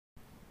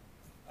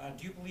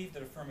Do you believe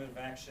that affirmative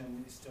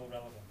action is still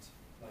relevant,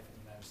 like in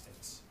the United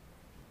States?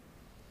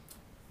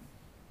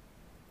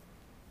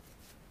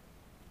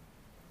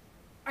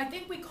 I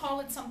think we call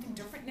it something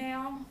different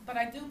now, but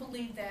I do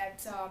believe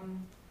that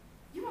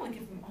you want to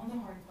give me all the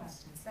hard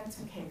questions.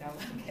 That's okay, though.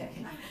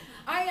 Okay.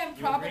 I am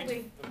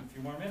probably. A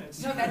few more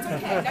minutes. No, that's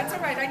okay. That's all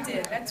right. I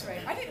did. That's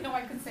right. I didn't know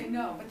I could say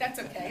no, but that's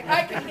okay.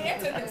 I can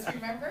answer this.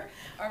 Remember?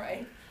 All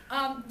right.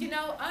 You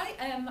know, I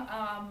am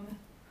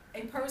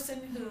a person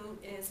who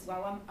is,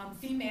 well, I'm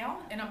female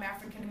and I'm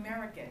African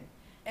American,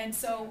 and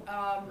so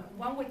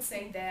one would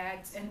say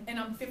that, and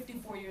I'm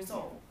 54 years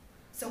old.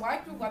 So I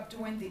grew up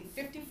during the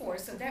 54,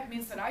 so that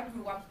means that I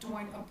grew up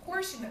during a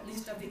portion, at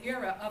least, of the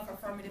era of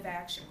affirmative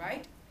action,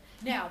 right?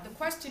 Now, the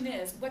question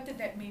is, what did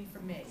that mean for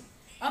me?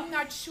 I'm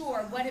not sure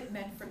what it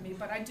meant for me,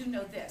 but I do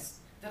know this,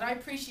 that I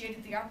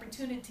appreciated the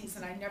opportunities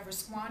and I never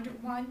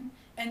squandered one,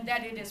 and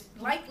that it is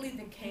likely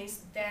the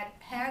case that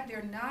had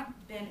there not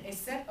been a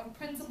set of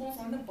principles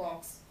on the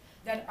books,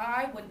 that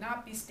I would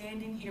not be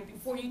standing here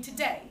before you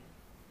today.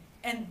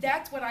 And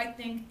that's what I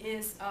think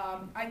is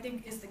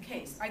the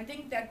case. I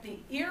think that the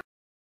era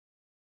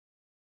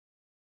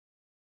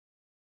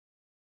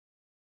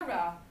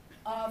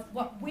of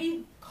what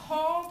we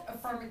called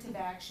affirmative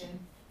action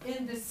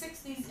in the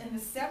 60s and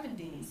the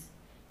 70s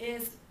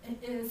is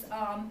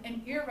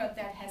an era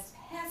that has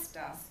passed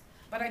us.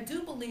 But I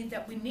do believe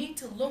that we need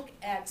to look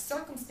at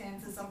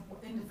circumstances of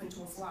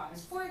individuals'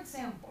 lives. For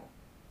example,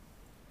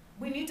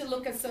 we need to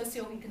look at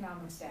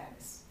socioeconomic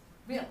status,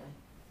 really.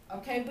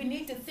 Okay, we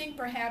need to think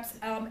perhaps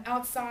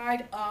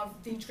outside of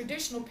the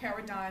traditional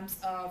paradigms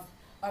of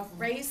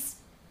race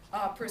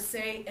per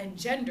se and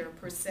gender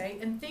per se,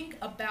 and think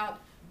about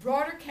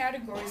broader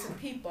categories of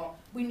people.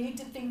 We need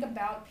to think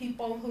about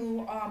people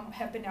who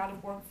have been out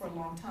of work for a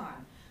long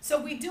time. So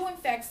we do in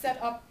fact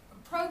set up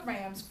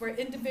programs for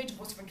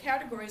individuals, for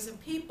categories of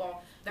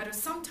people that are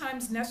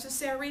sometimes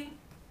necessary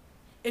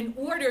in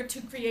order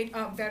to create,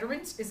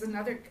 veterans is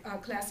another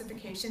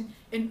classification,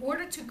 in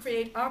order to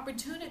create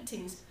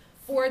opportunities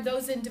for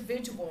those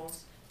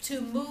individuals to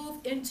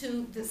move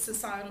into the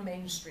societal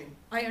mainstream.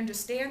 I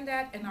understand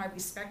that and I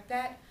respect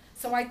that.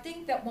 So I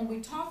think that when we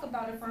talk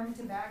about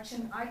affirmative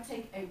action, I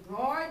take a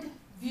broad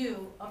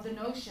view of the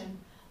notion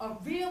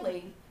of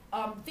really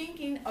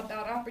thinking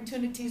about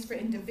opportunities for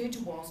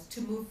individuals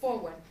to move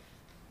forward.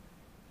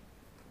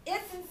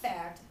 If in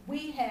fact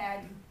we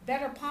had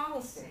better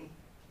policy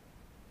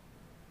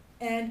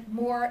and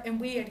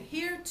we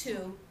adhere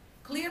to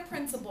clear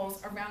principles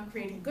around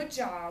creating good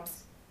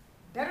jobs,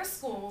 better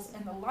schools,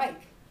 and the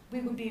like, we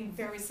would be in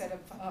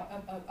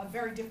a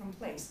very different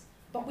place.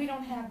 But we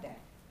don't have that.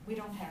 We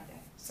don't have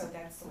that. So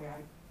that's the way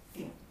I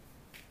feel.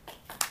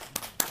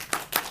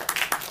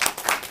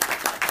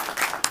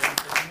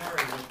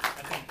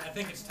 I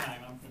think it's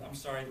time. I'm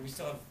sorry, we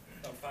still have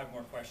about 5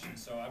 more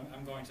questions, so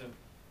I'm going to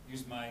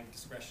use my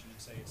discretion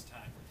and say it's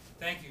time.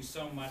 Thank you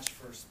so much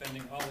for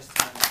spending all this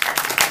time.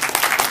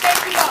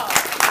 Thank you all.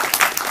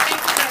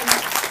 Thank you very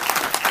much.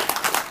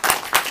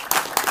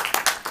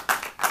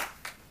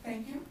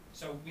 Thank you.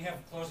 So we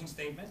have closing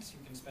statements. You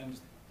can spend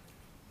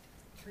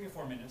 3 or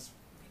 4 minutes.